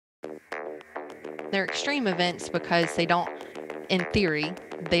They're extreme events because they don't, in theory,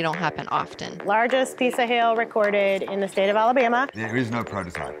 they don't happen often. Largest piece of hail recorded in the state of Alabama. There is no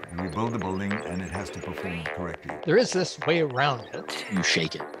prototype. We build the building and it has to perform correctly. There is this way around it. You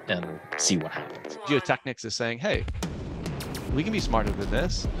shake it and see what happens. Geotechnics is saying, hey, we can be smarter than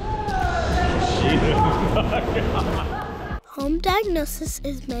this. Home diagnosis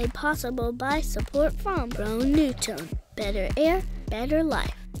is made possible by support from Brown Newton. Better air, better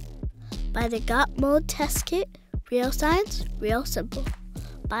life. By the Got Mode Test Kit, real science, real simple.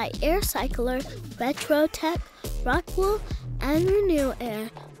 By Air Cycler, RetroTech, Rockwool, and Renew Air.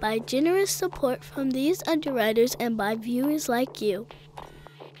 By generous support from these underwriters and by viewers like you.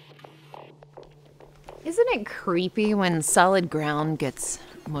 Isn't it creepy when solid ground gets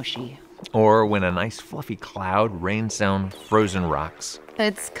mushy? Or when a nice fluffy cloud rains down frozen rocks.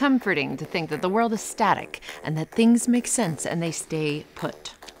 It's comforting to think that the world is static and that things make sense and they stay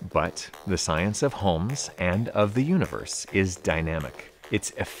put. But the science of homes and of the universe is dynamic.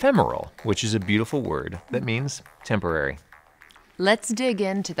 It's ephemeral, which is a beautiful word that means temporary. Let's dig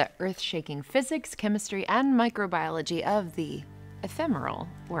into the earth-shaking physics, chemistry, and microbiology of the ephemeral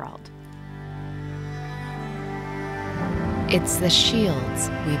world. It's the shields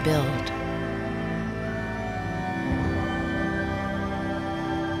we build.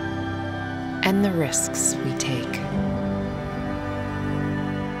 And the risks we take.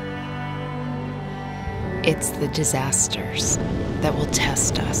 It's the disasters that will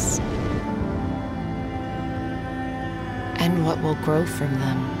test us. And what will grow from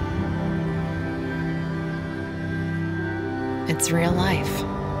them. It's real life.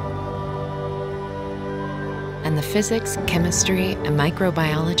 And the physics, chemistry, and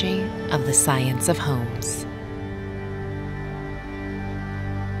microbiology of the science of homes.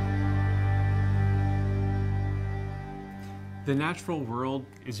 The natural world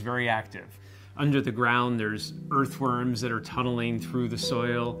is very active. Under the ground, there's earthworms that are tunneling through the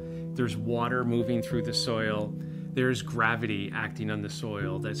soil. There's water moving through the soil. There's gravity acting on the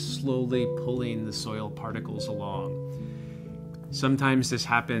soil that's slowly pulling the soil particles along. Sometimes this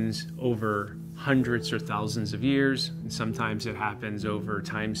happens over hundreds or thousands of years, and sometimes it happens over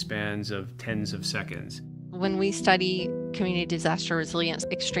time spans of tens of seconds. When we study community disaster resilience,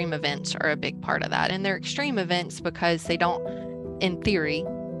 extreme events are a big part of that. And they're extreme events because they don't, in theory,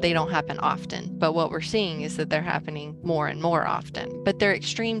 they don't happen often. But what we're seeing is that they're happening more and more often. But they're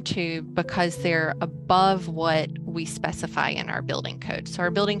extreme too because they're above what we specify in our building codes. So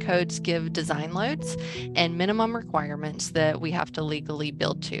our building codes give design loads and minimum requirements that we have to legally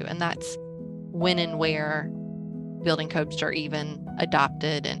build to. And that's when and where building codes are even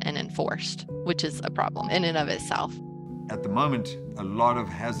adopted and enforced, which is a problem in and of itself. At the moment, a lot of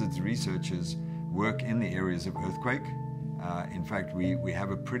hazards researchers work in the areas of earthquake. In fact, we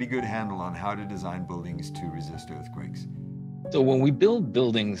have a pretty good handle on how to design buildings to resist earthquakes. So when we build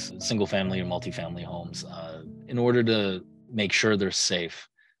buildings, single-family or multifamily homes, in order to make sure they're safe,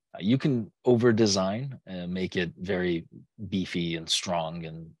 you can over-design and make it very beefy and strong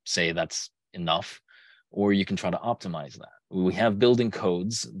and say that's enough, or you can try to optimize that. We have building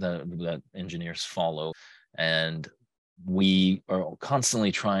codes that engineers follow, and we are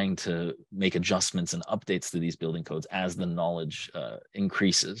constantly trying to make adjustments and updates to these building codes as the knowledge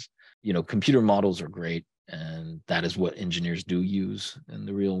increases. You know, computer models are great, and that is what engineers do use in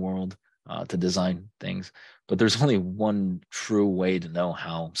the real world to design things. But there's only one true way to know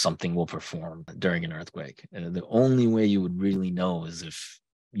how something will perform during an earthquake. The only way you would really know is if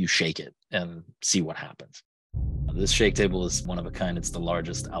you shake it and see what happens. This shake table is one of a kind. It's the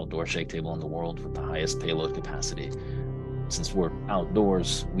largest outdoor shake table in the world with the highest payload capacity. Since we're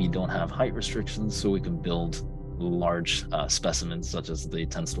outdoors, we don't have height restrictions, so we can build large specimens, such as the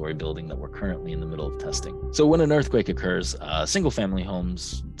 10-story building that we're currently in the middle of testing. So when an earthquake occurs, single-family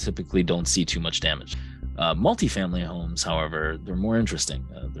homes typically don't see too much damage. Multifamily homes, however, they're more interesting.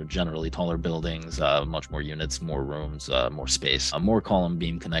 They're generally taller buildings, much more units, more rooms, more space, more column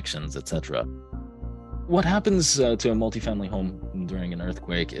beam connections, etc. What happens to a multifamily home during an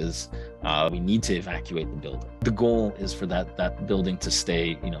earthquake is we need to evacuate the building. The goal is for that building to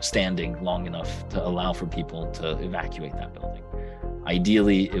stay, standing long enough to allow for people to evacuate that building.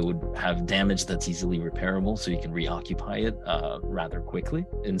 Ideally, it would have damage that's easily repairable, so you can reoccupy it rather quickly.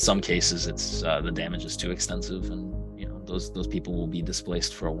 In some cases, it's the damage is too extensive, and those people will be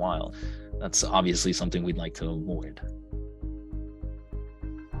displaced for a while. That's obviously something we'd like to avoid.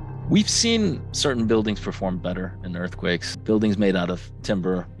 We've seen certain buildings perform better in earthquakes. Buildings made out of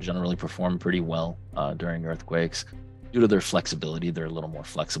timber generally perform pretty well during earthquakes. Due to their flexibility, they're a little more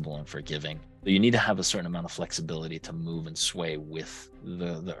flexible and forgiving. So you need to have a certain amount of flexibility to move and sway with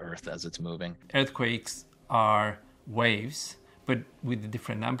the earth as it's moving. Earthquakes are waves, but with a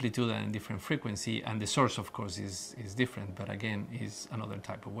different amplitude and different frequency, and the source, of course, is different, but again, is another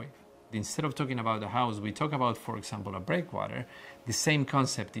type of wave. Instead of talking about a house, we talk about, for example, a breakwater. The same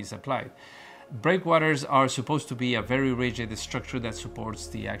concept is applied. Breakwaters are supposed to be a very rigid structure that supports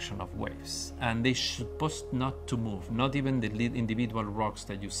the action of waves, and they're supposed not to move, not even the individual rocks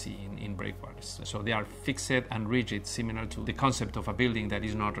that you see in breakwaters. So they are fixed and rigid, similar to the concept of a building that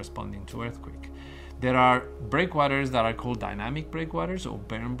is not responding to earthquake. There are breakwaters that are called dynamic breakwaters or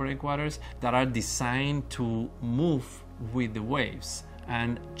burn breakwaters that are designed to move with the waves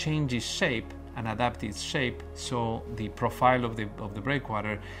and change its shape and adapt its shape so the profile of the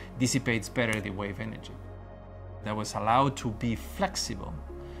breakwater dissipates better the wave energy. That was allowed to be flexible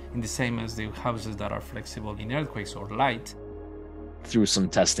in the same as the houses that are flexible in earthquakes or light. Through some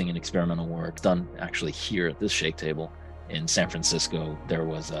testing and experimental work done actually here at this shake table in San Francisco, there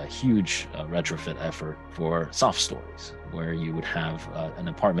was a huge retrofit effort for soft stories, where you would have an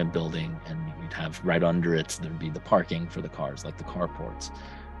apartment building and you'd have right under it, there'd be the parking for the cars, like the carports.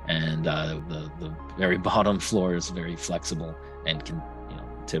 And the very bottom floor is very flexible and can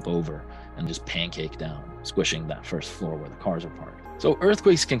tip over and just pancake down, squishing that first floor where the cars are parked. So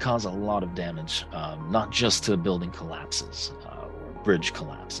earthquakes can cause a lot of damage, not just to building collapses or bridge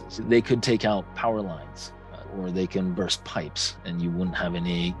collapses. They could take out power lines, or they can burst pipes and you wouldn't have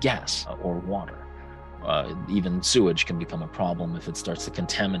any gas or water. Even sewage can become a problem if it starts to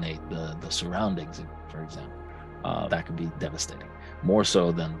contaminate the surroundings, for example. That could be devastating, more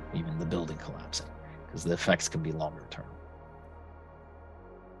so than even the building collapsing, because the effects can be longer term.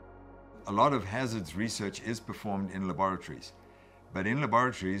 A lot of hazards research is performed in laboratories, but in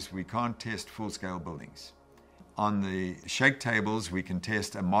laboratories we can't test full-scale buildings. On the shake tables we can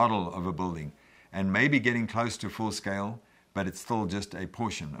test a model of a building and maybe getting close to full scale, but it's still just a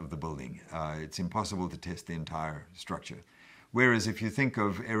portion of the building. It's impossible to test the entire structure. Whereas if you think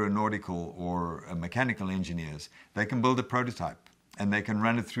of aeronautical or mechanical engineers, they can build a prototype and they can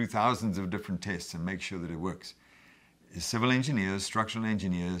run it through thousands of different tests and make sure that it works. Civil engineers, structural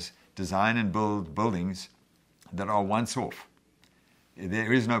engineers design and build buildings that are once off.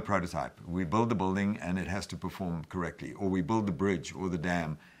 There is no prototype. We build the building and it has to perform correctly, or we build the bridge or the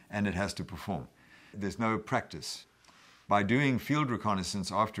dam and it has to perform. There's no practice. By doing field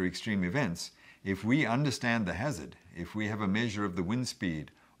reconnaissance after extreme events, if we understand the hazard, if we have a measure of the wind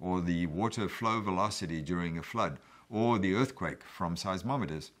speed or the water flow velocity during a flood or the earthquake from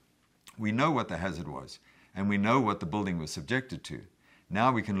seismometers, we know what the hazard was and we know what the building was subjected to.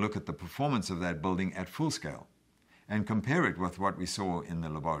 Now we can look at the performance of that building at full scale and compare it with what we saw in the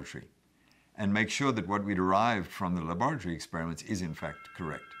laboratory and make sure that what we derived from the laboratory experiments is in fact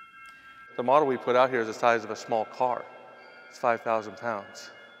correct. The model we put out here is the size of a small car. It's 5,000 pounds.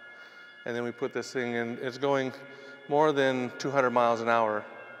 And then we put this thing in, it's going more than 200 miles an hour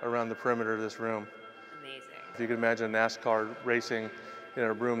around the perimeter of this room. Amazing. If you could imagine NASCAR racing in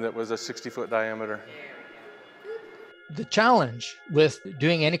a room that was a 60-foot diameter. The challenge with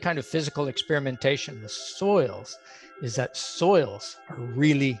doing any kind of physical experimentation with soils is that soils are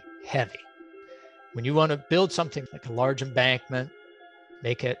really heavy. When you want to build something like a large embankment,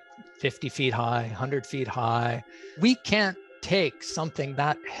 make it 50 feet high, 100 feet high, we can't take something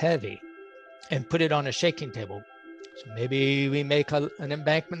that heavy and put it on a shaking table. So maybe we make an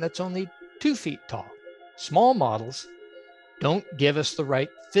embankment that's only 2 feet tall. Small models don't give us the right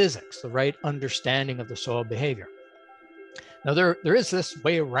physics, the right understanding of the soil behavior. Now there is this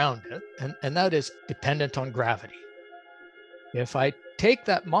way around it, and that is dependent on gravity. If I take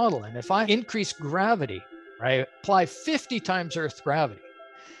that model and if I increase gravity, I apply 50 times Earth gravity,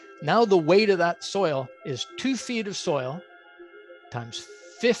 now the weight of that soil is 2 feet of soil times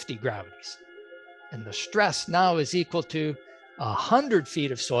 50 gravities. And the stress now is equal to 100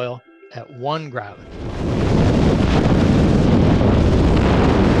 feet of soil at 1 gravity.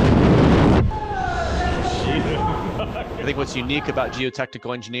 I think what's unique about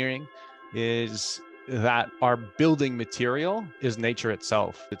geotechnical engineering is that our building material is nature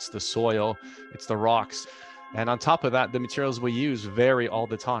itself. It's the soil, it's the rocks. And on top of that, the materials we use vary all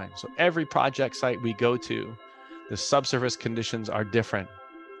the time. So every project site we go to, the subsurface conditions are different.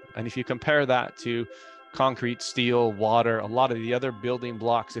 And if you compare that to concrete, steel, water, a lot of the other building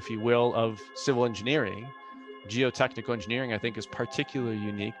blocks, if you will, of civil engineering, geotechnical engineering, I think, is particularly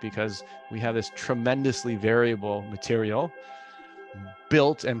unique because we have this tremendously variable material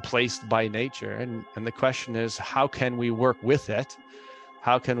built and placed by nature. And the question is, how can we work with it?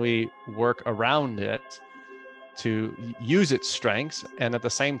 How can we work around it to use its strengths and at the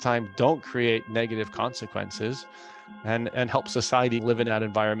same time don't create negative consequences, and help society live in that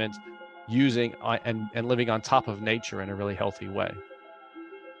environment using and living on top of nature in a really healthy way.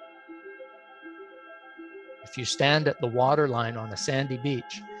 If you stand at the water line on a sandy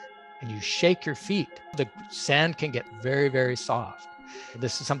beach and you shake your feet, the sand can get very, very soft.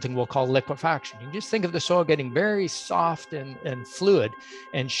 This is something we'll call liquefaction. You can just think of the soil getting very soft and fluid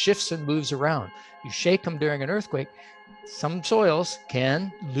and shifts and moves around. You shake them during an earthquake, some soils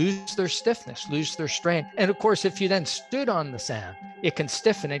can lose their stiffness, lose their strength. And of course, if you then stood on the sand, it can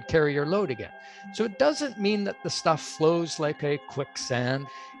stiffen and carry your load again. So it doesn't mean that the stuff flows like a quicksand.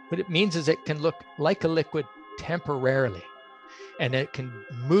 What it means is it can look like a liquid temporarily, and it can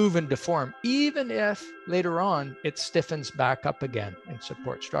move and deform, even if later on it stiffens back up again and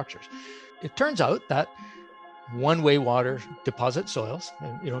support structures. It turns out that one-way water deposit soils,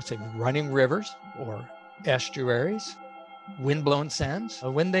 say running rivers or estuaries, wind-blown sands,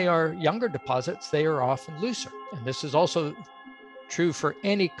 when they are younger deposits, they are often looser. And this is also true for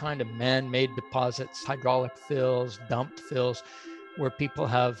any kind of man-made deposits, hydraulic fills, dumped fills, where people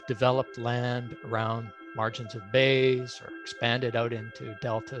have developed land around margins of bays or expanded out into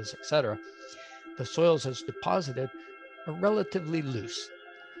deltas, etc. The soils as deposited are relatively loose.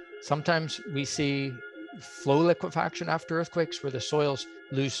 Sometimes we see flow liquefaction after earthquakes where the soils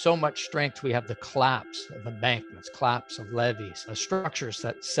lose so much strength we have the collapse of embankments, collapse of levees, structures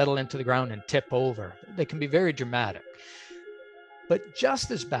that settle into the ground and tip over. They can be very dramatic. But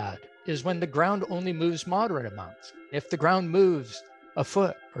just as bad is when the ground only moves moderate amounts. If the ground moves a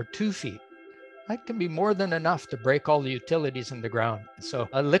foot or 2 feet, that can be more than enough to break all the utilities in the ground. So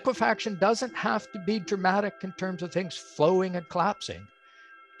liquefaction doesn't have to be dramatic in terms of things flowing and collapsing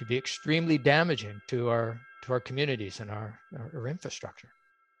to be extremely damaging to our communities and our infrastructure.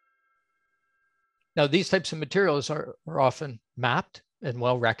 Now, these types of materials are often mapped and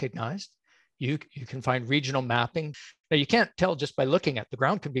well recognized. You can find regional mapping. Now, you can't tell just by looking at the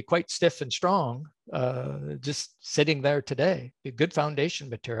ground can be quite stiff and strong, just sitting there today, a good foundation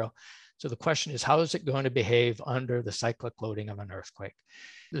material. So the question is, how is it going to behave under the cyclic loading of an earthquake?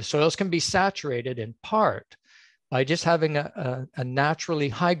 The soils can be saturated in part by just having a naturally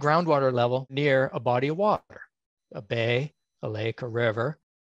high groundwater level near a body of water, a bay, a lake, a river.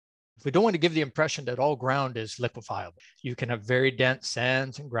 We don't want to give the impression that all ground is liquefiable. You can have very dense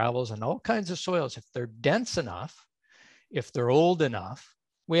sands and gravels and all kinds of soils. If they're dense enough, if they're old enough,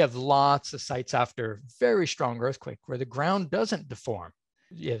 we have lots of sites after very strong earthquake where the ground doesn't deform.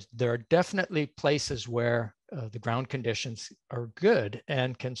 Yes, there are definitely places where the ground conditions are good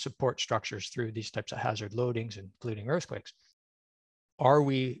and can support structures through these types of hazard loadings, including earthquakes. Are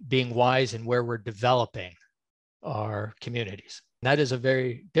we being wise in where we're developing our communities? And that is a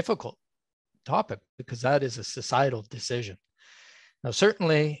very difficult topic because that is a societal decision. Now,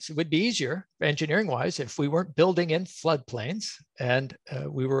 certainly it would be easier engineering-wise if we weren't building in floodplains and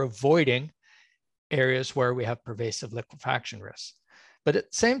we were avoiding areas where we have pervasive liquefaction risks. But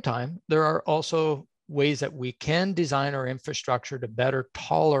at the same time, there are also ways that we can design our infrastructure to better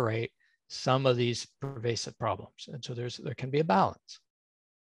tolerate some of these pervasive problems. And so there can be a balance.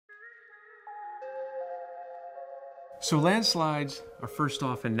 So landslides are first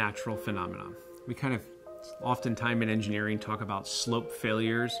off a natural phenomenon. We kind of oftentimes in engineering talk about slope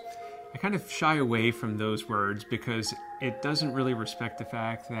failures. I kind of shy away from those words because it doesn't really respect the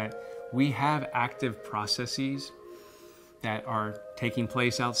fact that we have active processes that are taking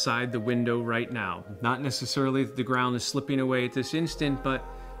place outside the window right now. Not necessarily that the ground is slipping away at this instant, but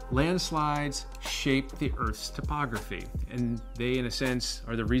landslides shape the Earth's topography. And they, in a sense,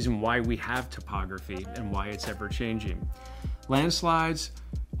 are the reason why we have topography and why it's ever changing. Landslides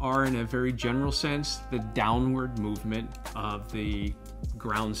are, in a very general sense, the downward movement of the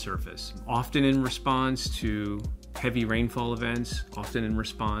ground surface, often in response to heavy rainfall events, often in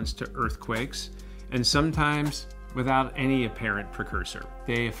response to earthquakes, and sometimes without any apparent precursor.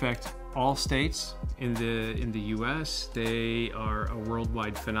 They affect all states in the US. They are a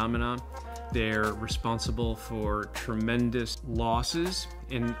worldwide phenomenon. They're responsible for tremendous losses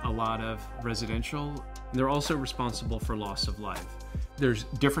in a lot of residential. And they're also responsible for loss of life. There's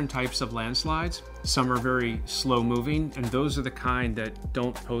different types of landslides. Some are very slow moving, and those are the kind that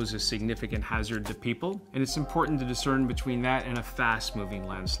don't pose a significant hazard to people. And it's important to discern between that and a fast moving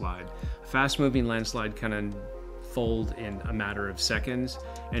landslide. A fast moving landslide can fold in a matter of seconds,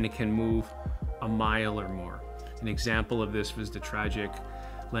 and it can move a mile or more. An example of this was the tragic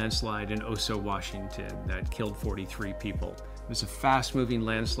landslide in Oso, Washington that killed 43 people. It was a fast-moving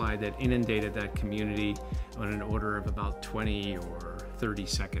landslide that inundated that community on an order of about 20 or 30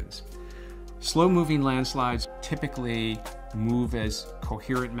 seconds. Slow-moving landslides typically move as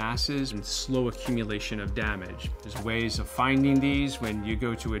coherent masses and slow accumulation of damage. There's ways of finding these when you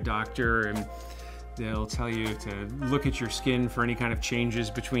go to a doctor and they'll tell you to look at your skin for any kind of changes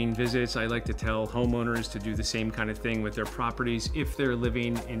between visits. I like to tell homeowners to do the same kind of thing with their properties if they're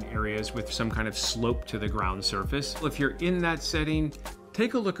living in areas with some kind of slope to the ground surface. If you're in that setting,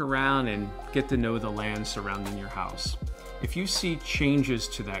 take a look around and get to know the land surrounding your house. If you see changes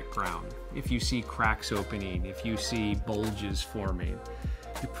to that ground, if you see cracks opening, if you see bulges forming,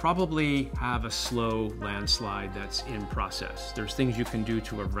 you probably have a slow landslide that's in process. There's things you can do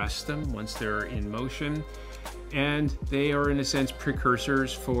to arrest them once they're in motion, and they are in a sense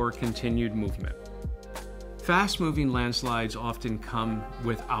precursors for continued movement. Fast-moving landslides often come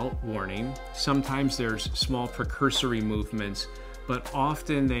without warning. Sometimes there's small precursory movements, but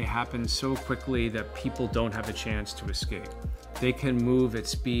often they happen so quickly that people don't have a chance to escape. They can move at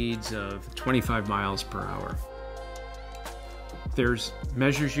speeds of 25 miles per hour. There's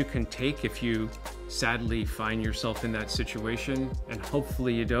measures you can take if you sadly find yourself in that situation, and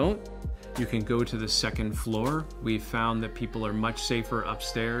hopefully you don't. You can go to the second floor. We've found that people are much safer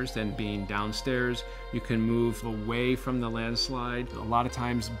upstairs than being downstairs. You can move away from the landslide. A lot of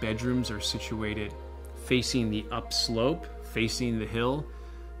times bedrooms are situated facing the upslope, facing the hill.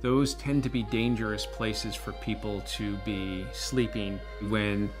 Those tend to be dangerous places for people to be sleeping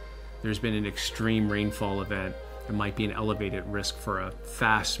when there's been an extreme rainfall event. There might be an elevated risk for a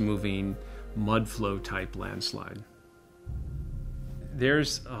fast-moving mud flow type landslide.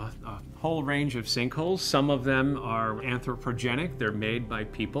 There's a whole range of sinkholes. Some of them are anthropogenic. They're made by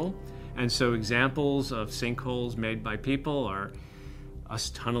people. And so examples of sinkholes made by people are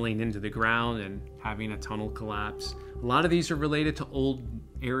us tunneling into the ground and having a tunnel collapse. A lot of these are related to old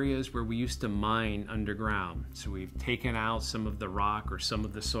areas where we used to mine underground. So we've taken out some of the rock or some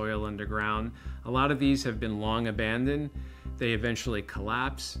of the soil underground. A lot of these have been long abandoned. They eventually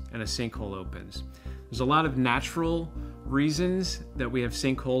collapse and a sinkhole opens. There's a lot of natural reasons that we have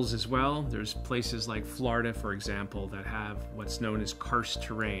sinkholes as well. There's places like Florida, for example, that have what's known as karst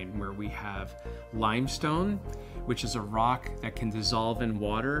terrain, where we have limestone, which is a rock that can dissolve in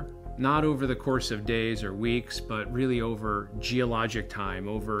water, not over the course of days or weeks, but really over geologic time,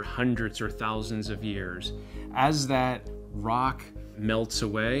 over hundreds or thousands of years. As that rock melts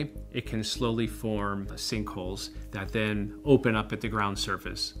away, it can slowly form sinkholes that then open up at the ground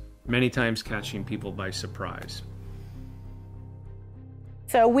surface, many times catching people by surprise.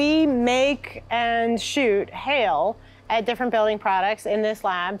 So we make and shoot hail at different building products in this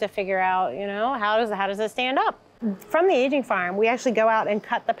lab to figure out, how does it stand up? From the aging farm, we actually go out and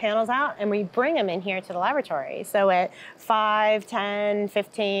cut the panels out and we bring them in here to the laboratory. So at 5, 10,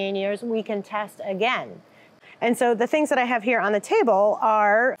 15 years, we can test again. And so the things that I have here on the table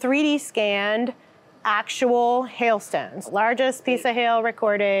are 3D scanned actual hailstones, largest piece of hail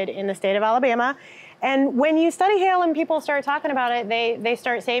recorded in the state of Alabama. And when you study hail and people start talking about it, they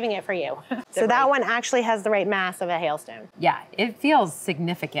start saving it for you. So that one actually has the right mass of a hailstone. Yeah, it feels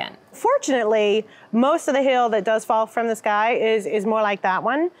significant. Fortunately, most of the hail that does fall from the sky is more like that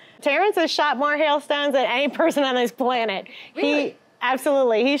one. Terrence has shot more hailstones than any person on this planet. Really?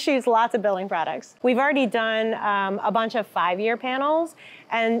 Absolutely, he shoots lots of building products. We've already done a bunch of 5-year panels,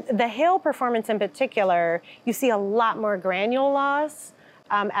 and the hail performance in particular, you see a lot more granule loss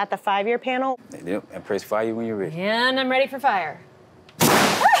at the 5-year panel. Yep, and press fire when you're ready. And I'm ready for fire.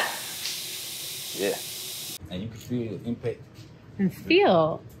 Yeah, and you can feel the impact. And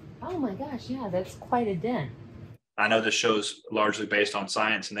feel, oh my gosh, yeah, that's quite a dent. I know this show's largely based on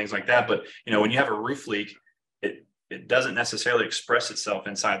science and things like that, but when you have a roof leak, it doesn't necessarily express itself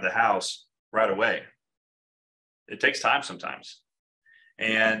inside the house right away. It takes time sometimes.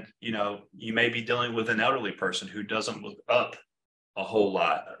 And, you may be dealing with an elderly person who doesn't look up a whole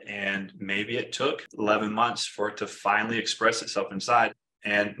lot. And maybe it took 11 months for it to finally express itself inside.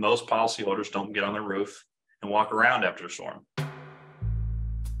 And most policyholders don't get on the roof and walk around after a storm.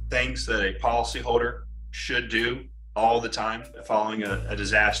 Things that a policyholder should do all the time following a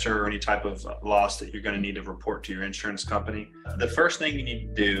disaster or any type of loss that you're going to need to report to your insurance company. The first thing you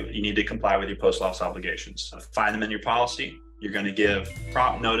need to do, you need to comply with your post-loss obligations. Find them in your policy. You're going to give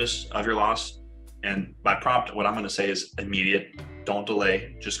prompt notice of your loss. And by prompt, what I'm going to say is immediate. Don't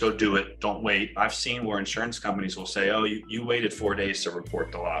delay. Just go do it. Don't wait. I've seen where insurance companies will say, oh, you waited 4 days to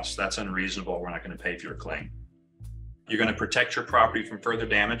report the loss. That's unreasonable. We're not going to pay for your claim. You're going to protect your property from further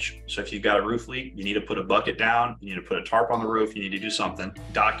damage. So if you've got a roof leak, you need to put a bucket down, you need to put a tarp on the roof, you need to do something.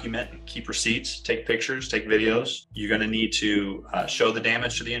 Document, keep receipts, take pictures, take videos. You're going to need to show the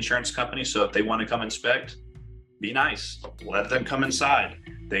damage to the insurance company. So if they want to come inspect, be nice. Let them come inside.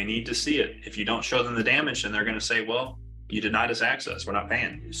 They need to see it. If you don't show them the damage, then they're going to say, well, you denied us access, we're not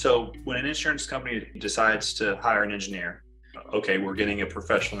paying. So when an insurance company decides to hire an engineer, okay, we're getting a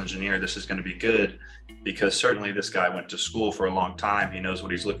professional engineer, this is going to be good, because certainly this guy went to school for a long time, he knows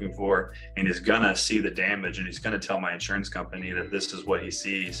what he's looking for, and he's going to see the damage, and he's going to tell my insurance company that this is what he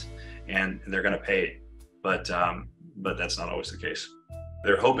sees, and they're going to pay it. But that's not always the case.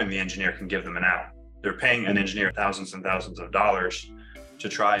 They're hoping the engineer can give them an out. They're paying an engineer thousands and thousands of dollars to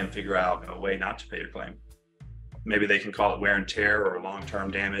try and figure out a way not to pay your claim. Maybe they can call it wear and tear or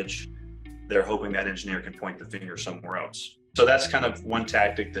long-term damage. They're hoping that engineer can point the finger somewhere else. So that's kind of one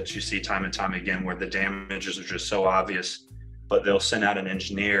tactic that you see time and time again, where the damages are just so obvious, but they'll send out an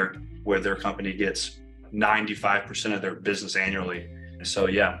engineer where their company gets 95% of their business annually. So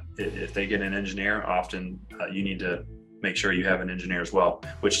yeah, if they get an engineer, often you need to make sure you have an engineer as well,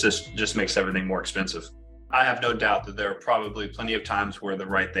 which just makes everything more expensive. I have no doubt that there are probably plenty of times where the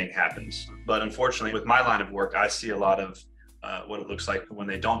right thing happens. But unfortunately, with my line of work, I see a lot of what it looks like when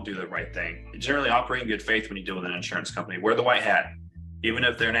they don't do the right thing. You generally operate in good faith when you deal with an insurance company. Wear the white hat. Even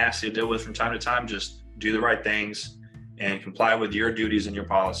if they're nasty to deal with from time to time, just do the right things and comply with your duties and your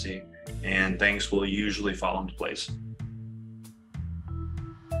policy, and things will usually fall into place.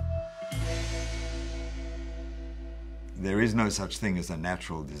 There is no such thing as a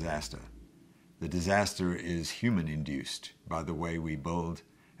natural disaster. The disaster is human-induced by the way we build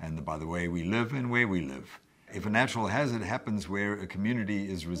and by the way we live and where we live. If a natural hazard happens where a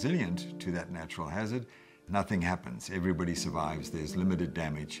community is resilient to that natural hazard, nothing happens. Everybody survives. There's limited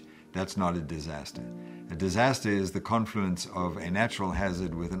damage. That's not a disaster. A disaster is the confluence of a natural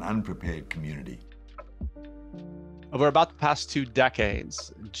hazard with an unprepared community. Over about the past 2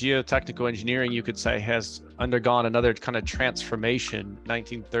 decades, geotechnical engineering, you could say, has undergone another kind of transformation.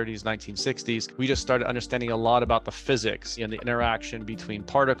 1930s, 1960s, we just started understanding a lot about the physics and the interaction between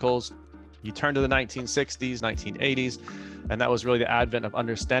particles. You turn to the 1960s, 1980s, and that was really the advent of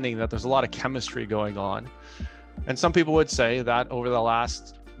understanding that there's a lot of chemistry going on. And some people would say that over the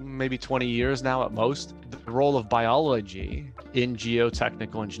last maybe 20 years now at most, the role of biology in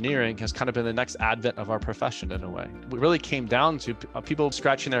geotechnical engineering has kind of been the next advent of our profession in a way. It really came down to people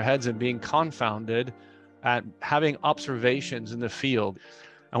scratching their heads and being confounded at having observations in the field.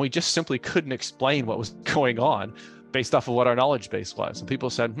 And we just simply couldn't explain what was going on based off of what our knowledge base was. And people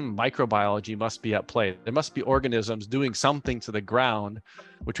said, microbiology must be at play. There must be organisms doing something to the ground,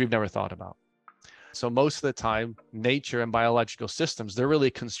 which we've never thought about. So most of the time, nature and biological systems, they're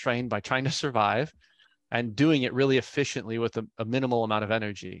really constrained by trying to survive and doing it really efficiently with a minimal amount of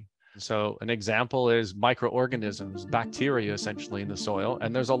energy. So an example is microorganisms, bacteria essentially in the soil,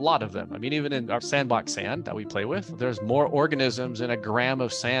 and there's a lot of them. I mean, even in our sandbox sand that we play with, there's more organisms in a gram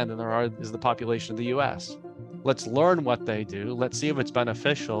of sand than there is the population of the US. Let's learn what they do. Let's see if it's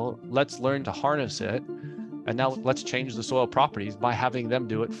beneficial. Let's learn to harness it. And now let's change the soil properties by having them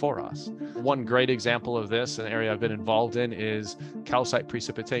do it for us. One great example of this, an area I've been involved in, is calcite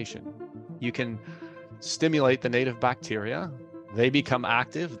precipitation. You can stimulate the native bacteria, they become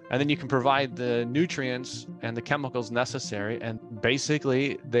active, and then you can provide the nutrients and the chemicals necessary. And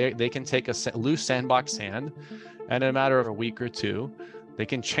basically, they can take a loose sandbox sand, and in a matter of a week or two, they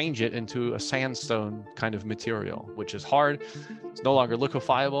can change it into a sandstone kind of material, which is hard. It's no longer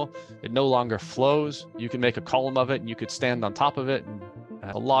liquefiable. It no longer flows. You can make a column of it and you could stand on top of it. And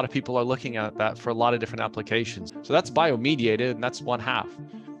a lot of people are looking at that for a lot of different applications. So that's biomediated, and that's one half.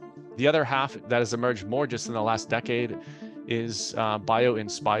 The other half that has emerged more just in the last decade is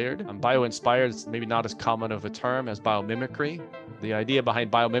bio-inspired. Bio-inspired is maybe not as common of a term as biomimicry. The idea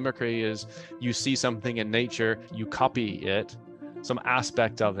behind biomimicry is you see something in nature, you copy it, some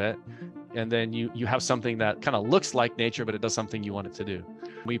aspect of it, and then you have something that kind of looks like nature, but it does something you want it to do.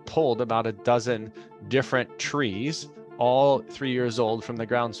 We pulled about a dozen different trees, all 3 years old, from the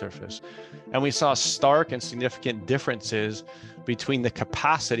ground surface. And we saw stark and significant differences between the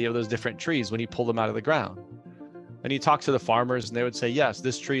capacity of those different trees when you pull them out of the ground. And you talk to the farmers and they would say, yes,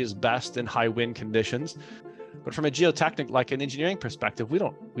 this tree is best in high wind conditions. But from a geotechnical, like an engineering perspective,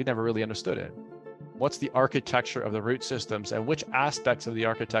 we never really understood it. What's the architecture of the root systems and which aspects of the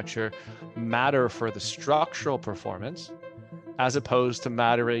architecture matter for the structural performance as opposed to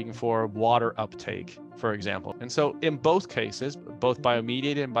mattering for water uptake, for example. And so in both cases, both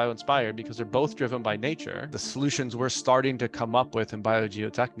biomediated and bio-inspired, because they're both driven by nature, the solutions we're starting to come up with in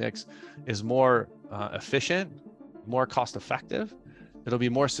biogeotechnics is more efficient, more cost effective. It'll be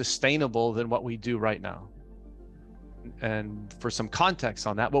more sustainable than what we do right now. And for some context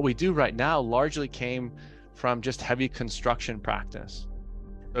on that, what we do right now largely came from just heavy construction practice.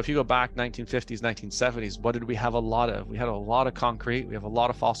 If you go back 1950s, 1970s, what did we have a lot of? We had a lot of concrete, we have a lot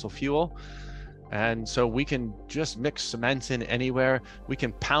of fossil fuel. And so we can just mix cement in anywhere. We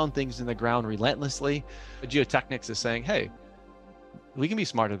can pound things in the ground relentlessly. Geotechnics is saying, hey, we can be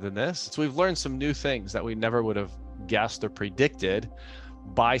smarter than this. So we've learned some new things that we never would have guessed or predicted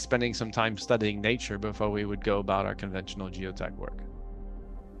by spending some time studying nature before we would go about our conventional geotech work.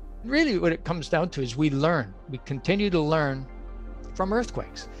 Really what it comes down to is we learn. We continue to learn from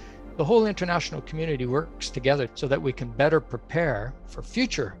earthquakes. The whole international community works together so that we can better prepare for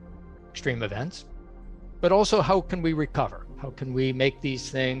future extreme events, but also how can we recover? How can we make these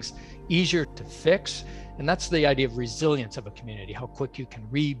things easier to fix? And that's the idea of resilience of a community, how quick you can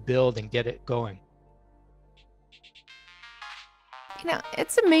rebuild and get it going. You know,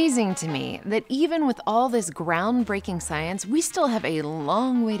 it's amazing to me that even with all this groundbreaking science, we still have a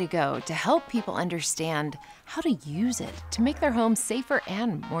long way to go to help people understand how to use it to make their homes safer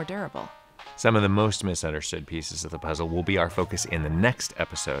and more durable. Some of the most misunderstood pieces of the puzzle will be our focus in the next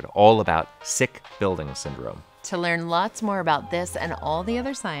episode, all about sick building syndrome. To learn lots more about this and all the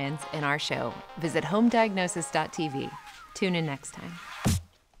other science in our show, visit homediagnosis.tv. Tune in next time.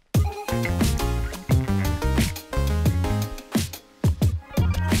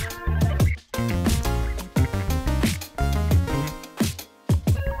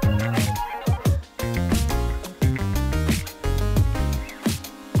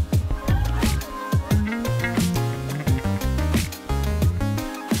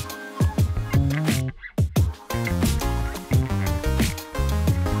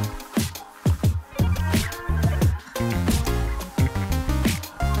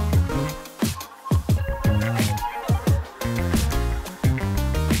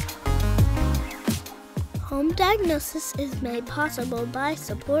 Diagnosis is made possible by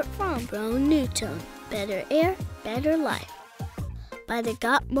support from Newton. Better air, better life. By the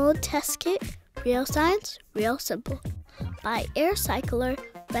Got Mold Test Kit, real science, real simple. By Air Cycler,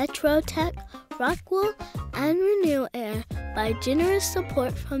 Retrotech, Rockwool, and Renew Air. By generous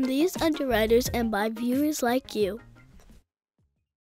support from these underwriters and by viewers like you.